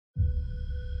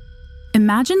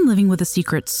Imagine living with a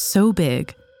secret so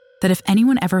big that if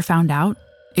anyone ever found out,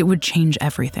 it would change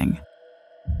everything.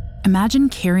 Imagine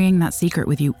carrying that secret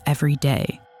with you every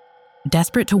day,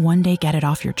 desperate to one day get it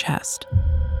off your chest.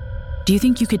 Do you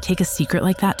think you could take a secret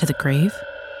like that to the grave?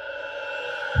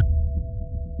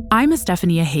 I'm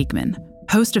Estefania Hageman,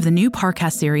 host of the new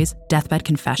podcast series, Deathbed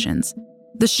Confessions,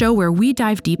 the show where we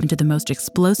dive deep into the most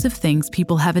explosive things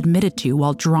people have admitted to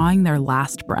while drawing their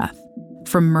last breath.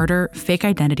 From murder, fake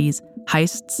identities,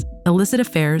 heists, illicit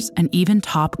affairs, and even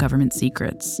top government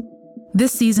secrets.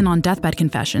 This season on Deathbed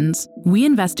Confessions, we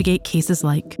investigate cases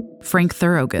like Frank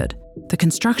Thorogood, the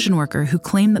construction worker who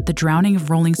claimed that the drowning of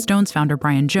Rolling Stones founder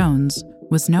Brian Jones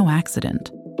was no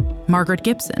accident. Margaret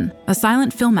Gibson, a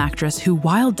silent film actress who,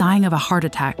 while dying of a heart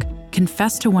attack,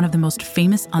 confessed to one of the most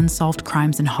famous unsolved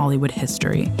crimes in Hollywood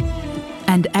history.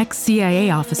 And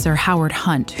ex-CIA officer Howard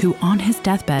Hunt, who on his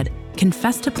deathbed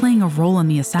confessed to playing a role in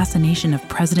the assassination of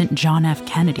President John F.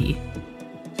 Kennedy.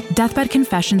 Deathbed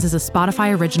Confessions is a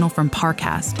Spotify original from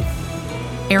Parcast,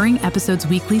 airing episodes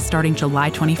weekly starting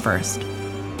July 21st.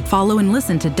 Follow and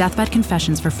listen to Deathbed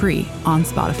Confessions for free on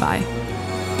Spotify.